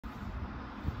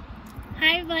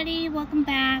Hi buddy, welcome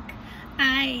back.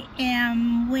 I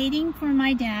am waiting for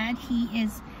my dad. He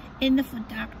is in the foot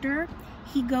doctor.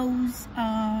 He goes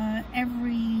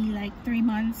every like 3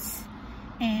 months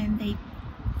and they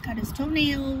cut his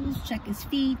toenails, check his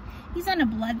feet. He's on a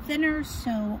blood thinner,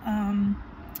 so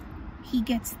he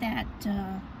gets that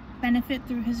benefit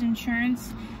through his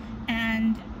insurance.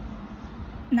 And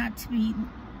not to be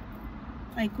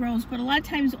like gross, but a lot of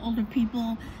times older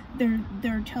people,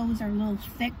 their toes are a little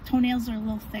thick, toenails are a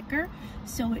little thicker,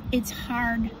 so it's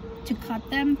hard to cut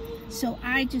them. So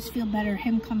I just feel better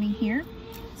him coming here.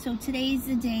 So today's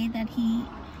the day that he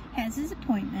has his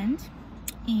appointment,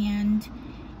 and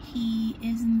he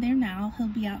is in there now. He'll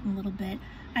be out in a little bit.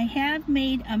 I have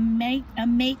made a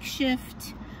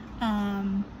makeshift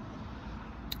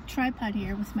tripod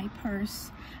here with my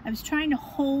purse. I was trying to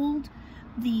hold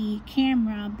the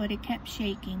camera, but it kept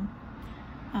shaking.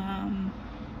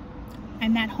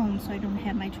 I'm at home, so I don't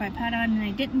have my tripod on, and I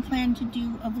didn't plan to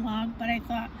do a vlog, but I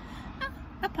thought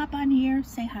I'll pop on here,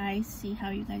 say hi, see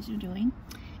how you guys are doing.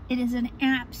 It is an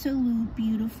absolute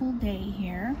beautiful day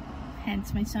here,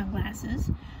 hence my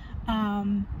sunglasses.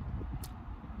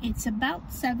 It's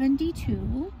about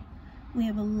 72. We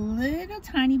have a little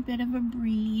tiny bit of a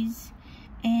breeze,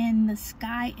 and the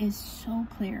sky is so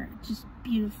clear, just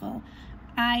beautiful.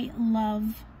 I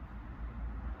love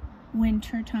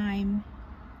winter time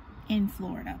in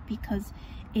Florida because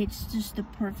it's just the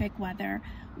perfect weather.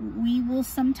 We will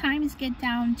sometimes get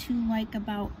down to like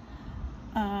about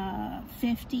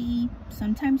 50,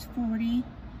 sometimes 40,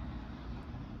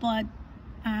 but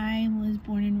I was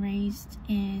born and raised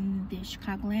in the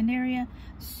Chicagoland area,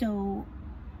 so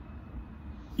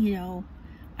you know,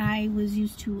 I was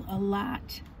used to a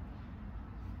lot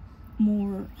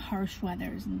more harsh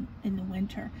weathers in the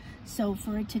winter. So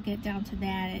for it to get down to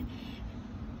that,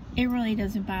 it really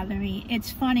doesn't bother me. It's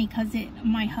funny because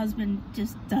my husband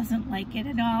just doesn't like it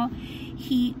at all.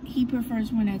 He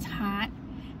prefers when it's hot,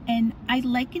 and I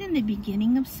like it in the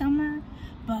beginning of summer,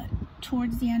 but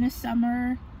towards the end of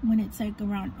summer, when it's like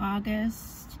around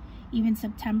August, even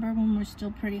September, when we're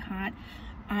still pretty hot,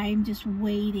 I'm just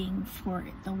waiting for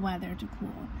the weather to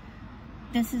cool.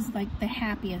 This is like the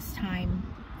happiest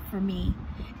time for me.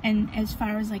 And as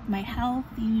far as like my health,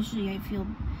 usually I feel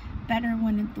better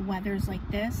when the weather's like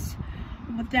this.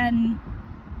 But then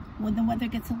when the weather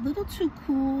gets a little too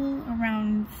cool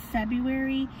around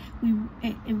February,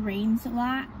 it rains a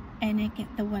lot, and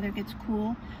the weather gets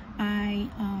cool. I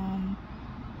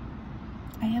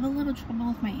have a little trouble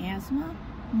with my asthma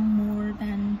more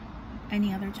than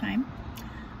any other time.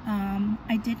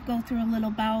 I did go through a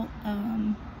little bout.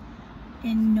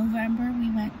 In November,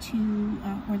 we went to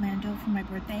Orlando for my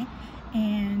birthday,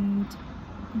 and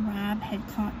Rob had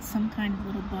caught some kind of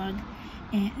little bug,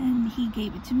 and he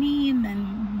gave it to me, and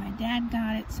then my dad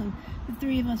got it. So the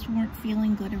three of us weren't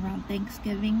feeling good around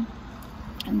Thanksgiving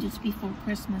and just before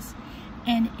Christmas,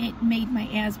 and it made my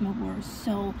asthma worse.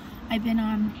 So I've been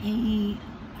on a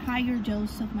higher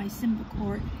dose of my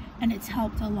Symbicort, and it's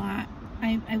helped a lot.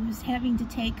 I was having to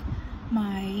take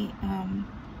my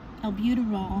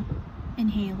albuterol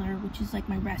inhaler, which is like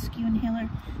my rescue inhaler,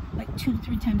 like 2 to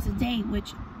 3 times a day,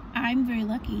 which I'm very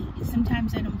lucky.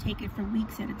 Sometimes I don't take it for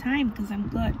weeks at a time because I'm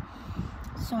good.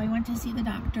 So I went to see the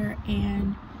doctor,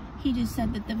 and he just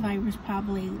said that the virus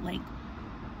probably like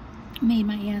made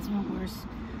my asthma worse.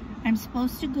 I'm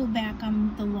supposed to go back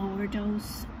on the lower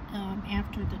dose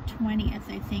after the 20th,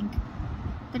 I think,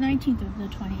 the 19th or the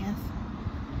 20th.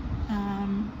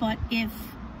 But if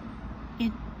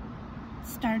it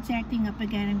starts acting up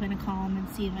again, I'm going to call him and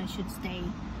see if I should stay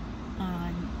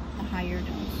on a higher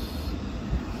dose.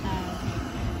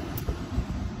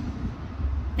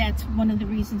 That's one of the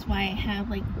reasons why I have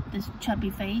like this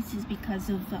chubby face, is because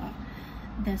of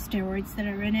the steroids that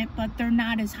are in it, but they're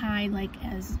not as high like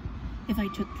as if I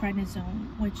took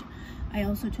prednisone, which I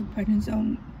also took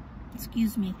prednisone,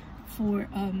 excuse me, for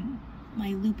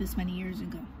my lupus many years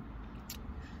ago.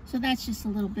 So that's just a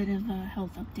little bit of a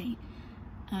health update.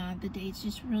 The day's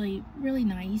just really, really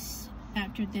nice.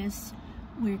 After this,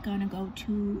 we're gonna go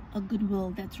to a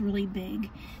Goodwill that's really big,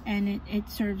 and it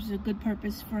serves a good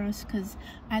purpose for us because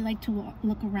I like to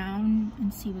look around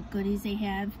and see what goodies they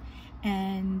have,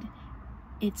 and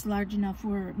it's large enough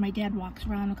where my dad walks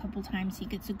around a couple times. He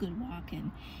gets a good walk,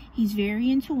 and he's very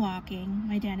into walking.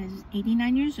 My dad is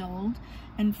 89 years old,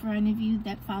 and for any of you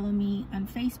that follow me on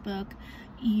Facebook,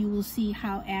 you will see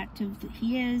how active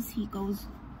he is. He goes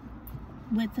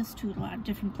with us to a lot of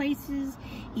different places.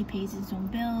 He pays his own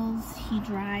bills. He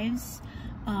drives.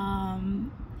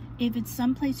 If it's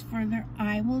someplace further,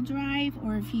 I will drive,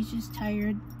 or if he's just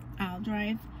tired, I'll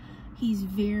drive. He's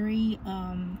very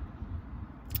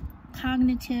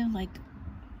cognitive, like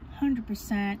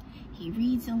 100%. He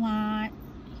reads a lot.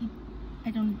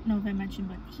 I don't know if I mentioned,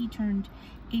 but he turned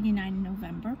 89 in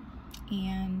November,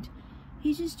 and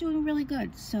he's just doing really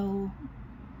good. So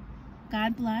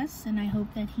God bless, and I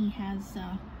hope that he has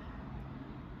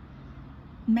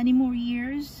many more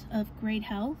years of great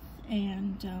health,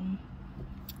 and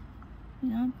you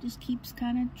know, just keeps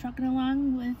kind of trucking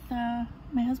along with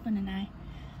my husband and I.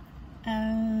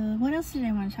 What else did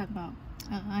I want to talk about?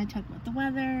 I talked about the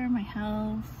weather, my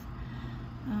health.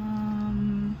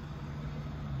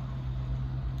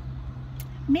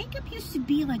 Makeup used to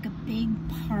be like a big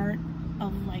part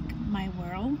of like my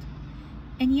world,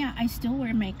 and yeah, I still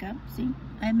wear makeup. See,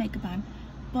 I have makeup on,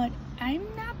 but I'm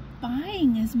not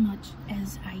buying as much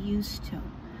as I used to.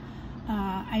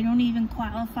 I don't even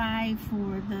qualify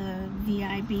for the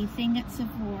VIB thing at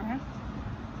Sephora.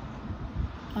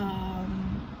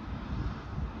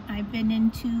 I've been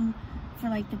into, for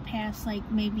like the past like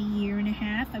maybe year and a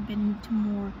half, I've been into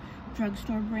more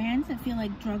drugstore brands. I feel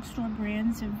like drugstore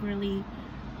brands have really,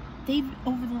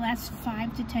 over the last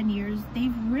 5 to 10 years,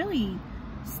 they've really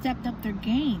stepped up their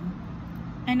game.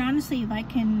 And honestly, if I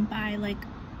can buy like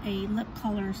a lip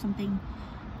color or something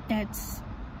that's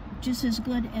just as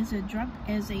good as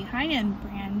a high-end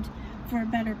brand for a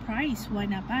better price, why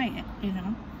not buy it, you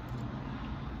know?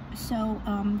 So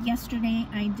yesterday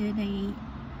I did a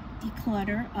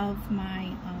declutter of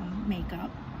my makeup.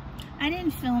 I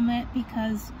didn't film it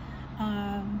because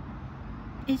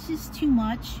it's just too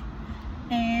much,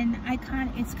 and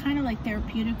it's kind of like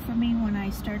therapeutic for me when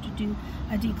I start to do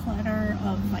a declutter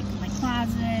of like my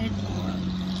closet,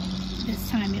 or this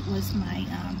time it was my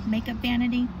makeup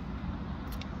vanity,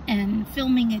 and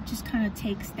filming it just kind of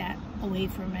takes that away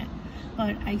from it.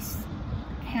 But I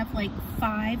have like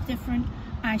 5 different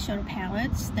eyeshadow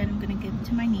palettes that I'm going to give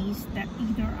to my niece that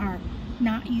either are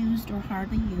not used or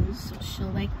hardly used, so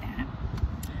she'll like that.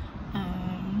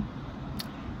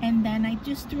 And then I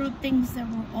just threw up things that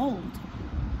were old.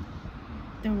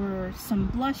 There were some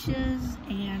blushes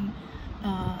and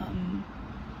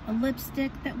a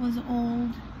lipstick that was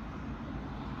old.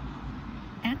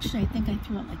 Actually, I think I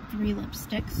threw out like 3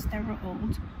 lipsticks that were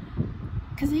old,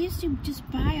 because I used to just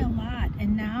buy a lot,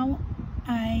 and now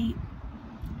I've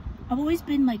always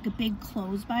been like a big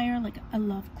clothes buyer. Like, I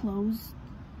love clothes.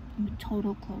 I'm a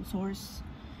total clothes horse.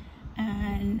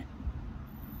 And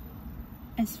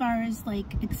as far as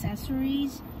like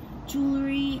accessories,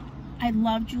 jewelry, I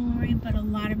love jewelry, but a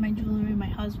lot of my jewelry my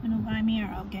husband will buy me, or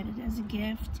I'll get it as a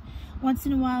gift. Once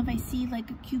in a while, if I see like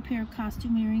a cute pair of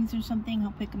costume earrings or something,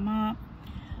 I'll pick them up.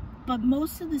 But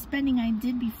most of the spending I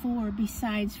did before,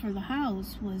 besides for the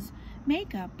house, was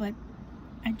makeup. But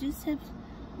I just have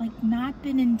like not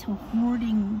been into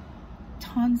hoarding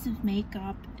tons of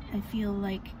makeup. I feel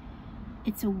like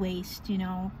it's a waste, you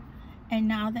know. And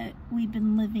now that we've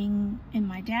been living in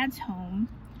my dad's home,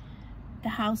 the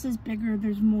house is bigger,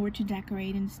 there's more to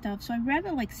decorate and stuff. So I'd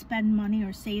rather like spend money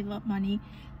or save up money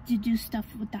to do stuff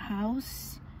with the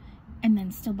house and then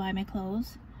still buy my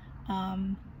clothes.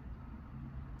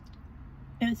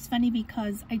 It's funny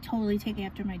because I totally take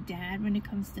after my dad when it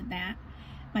comes to that.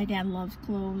 My dad loves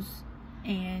clothes,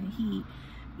 and he,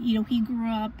 you know, he grew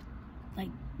up like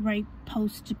right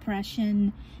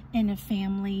post-depression in a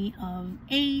family of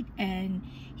 8, and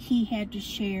he had to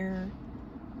share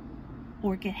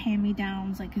or get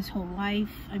hand-me-downs like his whole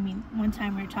life. I mean, one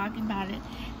time we were talking about it,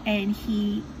 and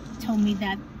he told me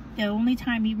that the only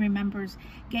time he remembers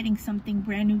getting something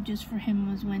brand new just for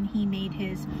him was when he made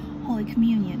his Holy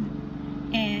Communion.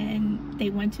 And they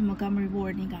went to Montgomery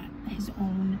Ward and he got his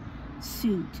own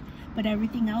suit. But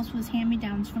everything else was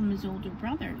hand-me-downs from his older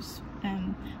brothers.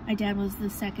 My dad was the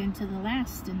second to the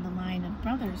last in the line of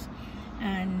brothers.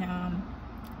 And,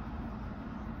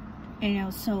 you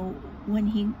know, so when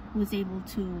he was able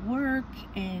to work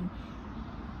and,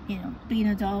 you know, be an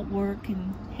adult, work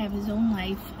and have his own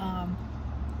life,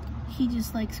 he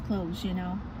just likes clothes, you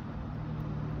know.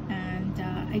 And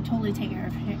I totally take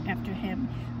after him,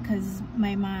 because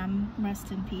my mom,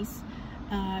 rest in peace,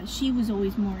 she was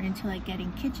always more into like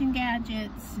getting kitchen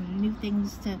gadgets and new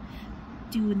things to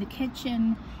do in the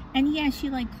kitchen. And yeah, she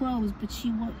liked clothes, but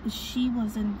she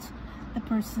wasn't the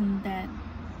person that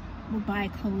would buy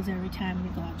clothes every time we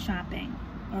go out shopping,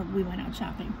 or we went out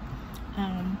shopping.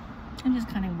 I'm just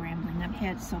kind of rambling. I've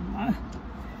had some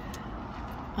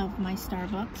of my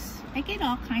Starbucks. I get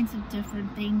all kinds of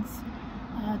different things.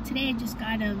 Today I just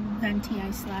got a venti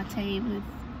iced latte with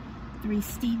 3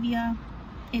 stevia.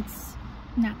 It's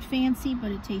not fancy,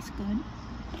 but it tastes good.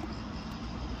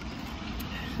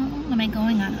 How long am I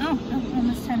going on? Oh,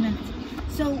 almost 10 minutes.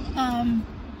 So,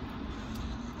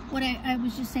 what I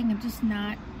was just saying, I'm just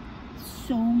not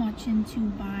so much into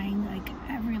buying like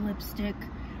every lipstick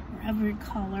or every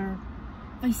color.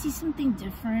 If I see something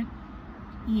different,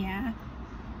 yeah,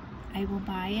 I will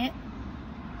buy it.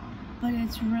 But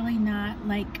it's really not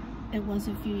like it was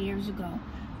a few years ago,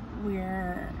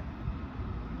 where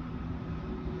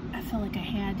I felt like I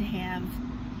had to have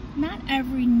not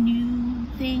every new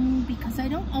thing, because I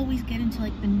don't always get into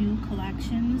like the new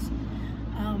collections,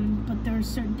 but there are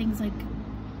certain things like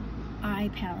eye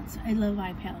palettes. I love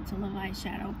eye palettes, I love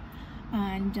eyeshadow,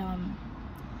 and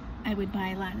I would buy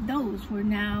a lot of those, where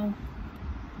now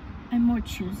I'm more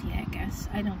choosy, I guess.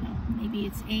 I don't know, maybe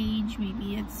it's age,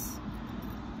 maybe it's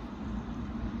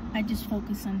I just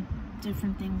focus on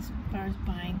different things as far as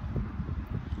buying.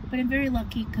 But I'm very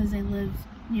lucky because I live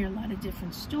near a lot of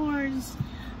different stores.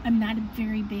 I'm not a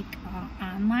very big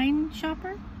online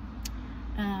shopper.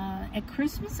 At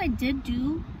Christmas I did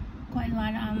do quite a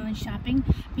lot of online shopping,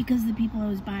 because the people I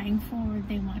was buying for,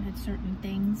 they wanted certain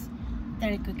things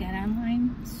that I could get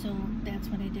online, so that's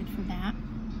what I did for that.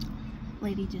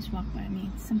 Lady just walked by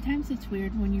me. Sometimes it's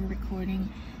weird when you're recording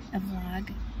a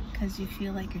vlog, because you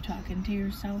feel like you're talking to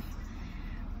yourself,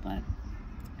 but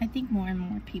I think more and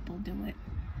more people do it.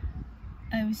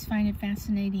 I always find it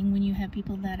fascinating when you have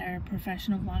people that are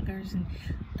professional vloggers, and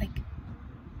like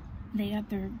they have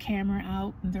their camera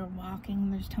out and they're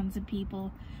walking, there's tons of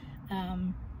people.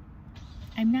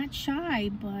 I'm not shy,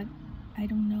 but I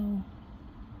don't know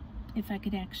if I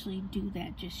could actually do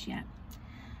that just yet.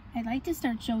 I'd like to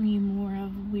start showing you more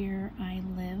of where I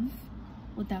live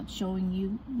without showing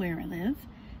you where I live,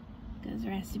 because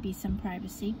there has to be some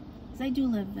privacy, because I do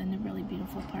live in a really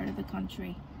beautiful part of the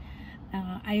country.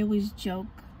 I always joke,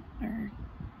 or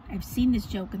I've seen this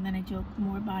joke and then I joke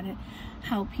more about it,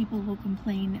 how people will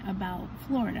complain about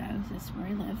Florida, this is where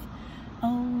I live.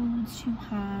 Oh, it's too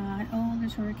hot, oh,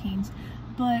 there's hurricanes.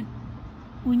 But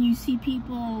when you see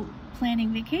people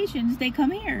planning vacations, they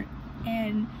come here.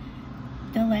 And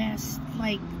the last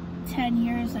like 10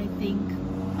 years, I think,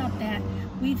 about that,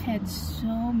 we've had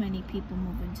so many people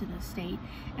move into the state,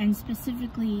 and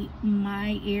specifically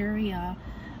my area.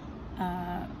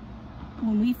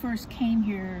 When we first came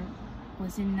here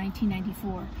was in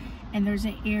 1994, and there's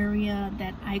an area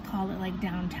that I call it like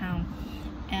downtown,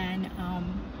 and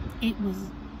it was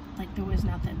like there was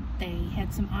nothing. They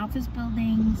had some office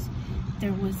buildings,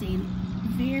 there was a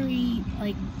very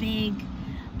like big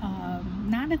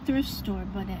not a thrift store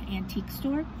but an antique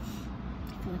store.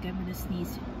 I feel like I'm gonna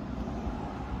sneeze.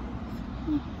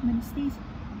 Oh, I'm gonna sneeze.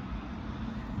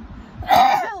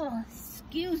 Oh,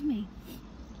 excuse me.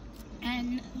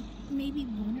 And maybe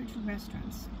one or two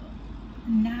restaurants.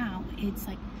 Now it's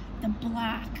like the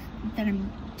block that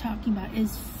I'm talking about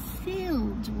is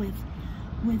filled with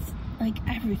like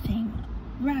everything,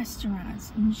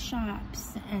 restaurants and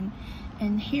shops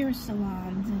and hair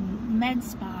salons and med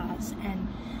spas and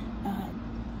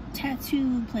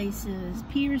tattoo places,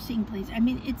 piercing places. I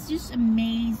mean, it's just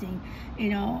amazing. You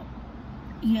know,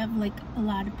 you have like a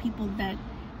lot of people that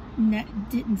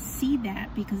didn't see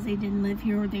that because they didn't live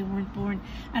here or they weren't born.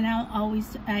 And I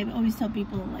always tell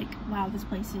people, like, wow, this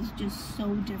place is just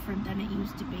so different than it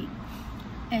used to be.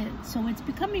 And so it's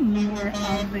becoming more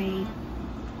of a,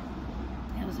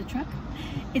 that was a truck.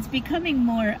 It's becoming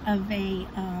more of a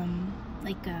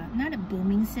like not a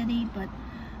booming city, but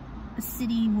a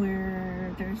city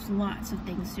where there's lots of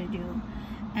things to do.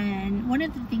 And one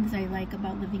of the things I like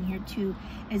about living here too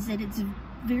is that it's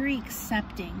very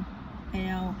accepting. You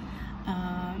know,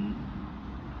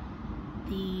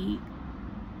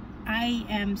 I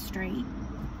am straight,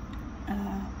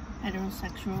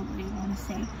 heterosexual, what do you want to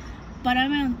say? But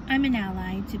I'm an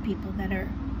ally to people that are,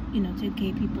 you know, to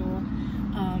gay people,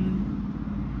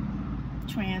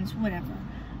 trans, whatever.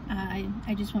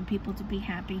 I just want people to be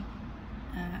happy.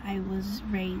 I was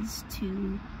raised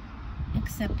to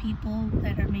accept people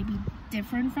that are maybe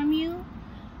different from you,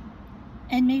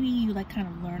 and maybe you like kind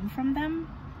of learn from them.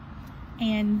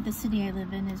 And the city I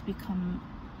live in has become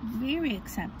very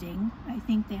accepting. I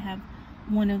think they have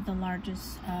one of the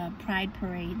largest pride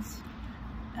parades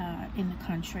in the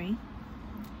country.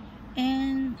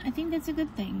 And I think that's a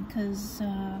good thing, because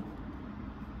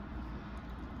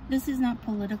this is not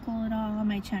political at all.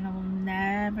 My channel will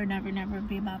never, never, never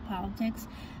be about politics.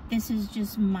 This is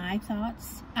just my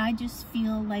thoughts. I just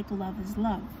feel like love is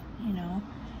love, you know?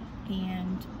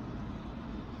 And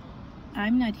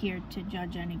I'm not here to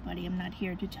judge anybody. I'm not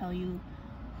here to tell you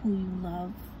who you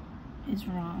love is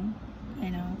wrong,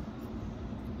 you know.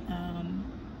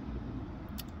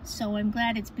 So I'm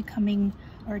glad it's becoming,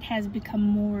 or it has become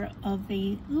more of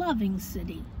a loving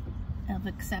city of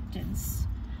acceptance,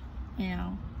 you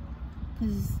know,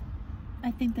 because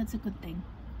I think that's a good thing.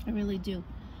 I really do.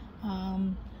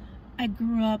 I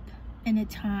grew up in a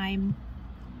time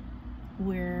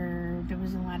where there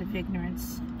was a lot of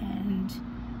ignorance, and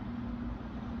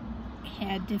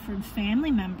had different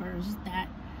family members that,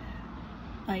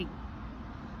 like,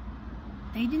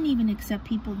 they didn't even accept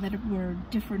people that were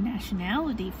different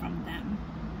nationality from them.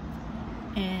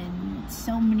 And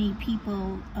so many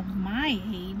people of my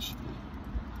age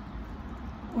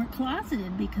were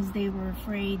closeted because they were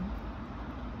afraid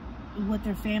what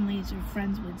their families or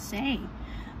friends would say.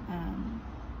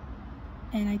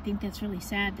 And I think that's really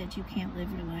sad that you can't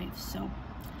live your life. So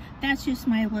that's just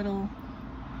my little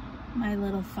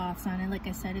thoughts on it. Like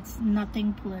I said, it's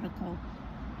nothing political.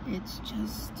 It's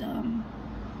just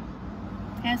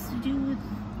has to do with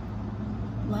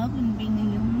love and being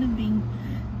a human and being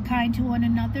kind to one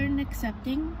another and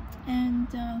accepting. And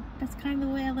that's kind of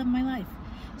the way I live my life.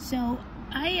 So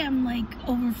I am like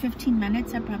over 15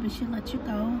 minutes. I probably should let you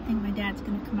go. I think my dad's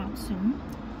gonna come out soon.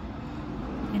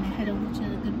 I'm gonna head over to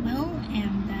the Goodwill,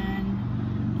 and then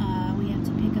we have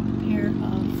to pick up a pair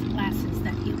of glasses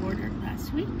that he ordered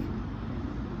last week.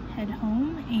 Head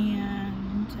home,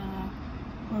 and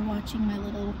we're watching my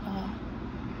little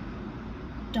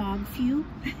dog feud.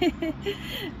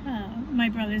 My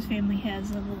brother's family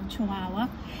has a little Chihuahua,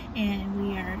 and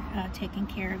we are taking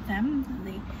care of them.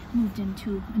 They moved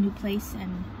into a new place,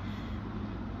 and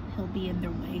he'll be in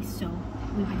their way, so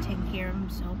we've been taking care of him.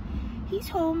 So he's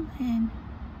home, and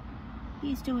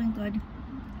he's doing good.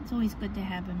 It's always good to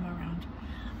have him around.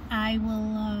 I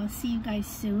will see you guys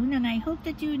soon, and I hope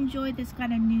that you enjoy this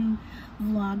kind of new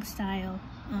vlog style.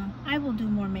 I will do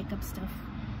more makeup stuff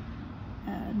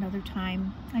another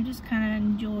time. I just kind of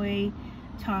enjoy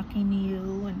talking to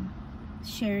you and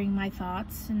sharing my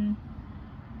thoughts, and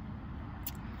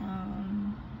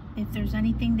if there's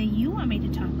anything that you want me to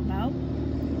talk about,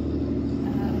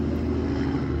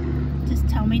 just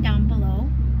tell me down below.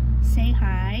 Say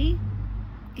hi,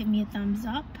 give me a thumbs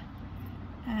up,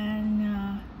 and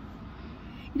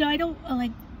you know, I don't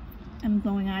like, I'm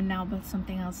going on now about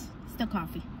something else, still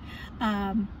coffee.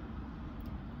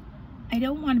 I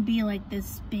don't want to be like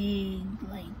this big,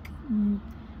 like,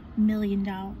 million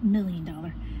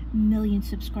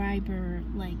subscriber,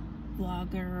 like,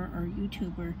 vlogger or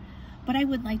YouTuber, but I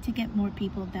would like to get more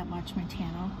people that watch my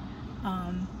channel.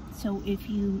 So if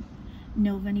you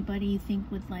know of anybody you think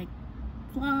would like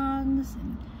vlogs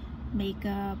and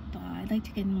makeup, I'd like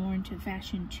to get more into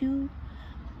fashion too.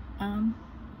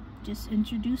 Just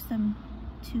introduce them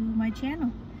to my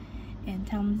channel and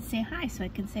tell them to say hi so I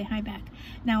can say hi back.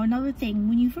 Now, another thing,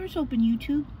 when you first open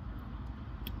YouTube,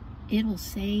 it'll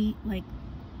say, like,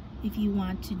 if you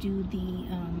want to do the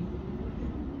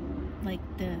like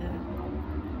the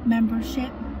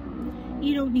membership,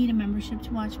 you don't need a membership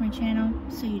to watch my channel,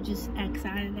 so you just X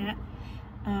out of that.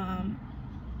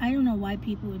 I don't know why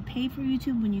people would pay for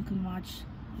YouTube when you can watch,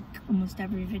 like, almost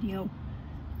every video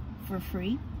for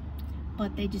free,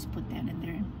 but they just put that in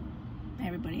there.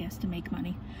 Everybody has to make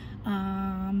money.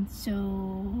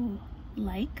 So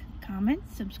like, comment,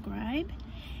 subscribe,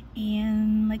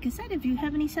 and like I said, if you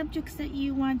have any subjects that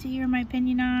you want to hear my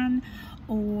opinion on,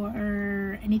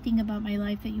 or anything about my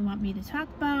life that you want me to talk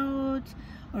about,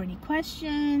 or any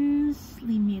questions,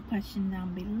 leave me a question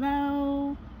down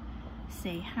below.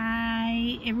 Say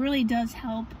hi. It really does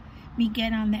help me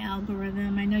get on the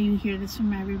algorithm. I know you hear this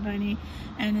from everybody,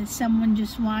 and as someone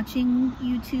just watching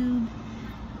YouTube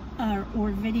or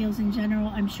videos in general,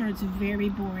 I'm sure it's very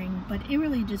boring, but it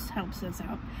really just helps us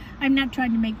out. I'm not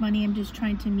trying to make money, I'm just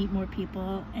trying to meet more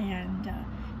people and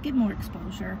get more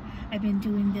exposure. I've been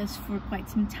doing this for quite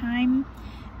some time,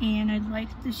 and I'd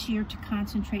like this year to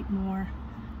concentrate more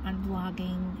on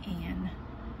vlogging and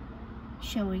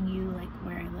showing you, like,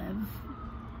 where I live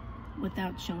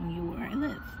without showing you where I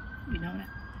live. You know what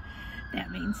that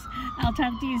means. I'll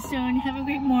talk to you soon. Have a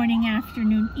great morning,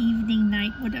 afternoon, evening,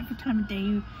 night, whatever time of day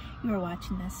you are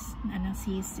watching this, and I'll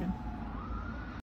see you soon.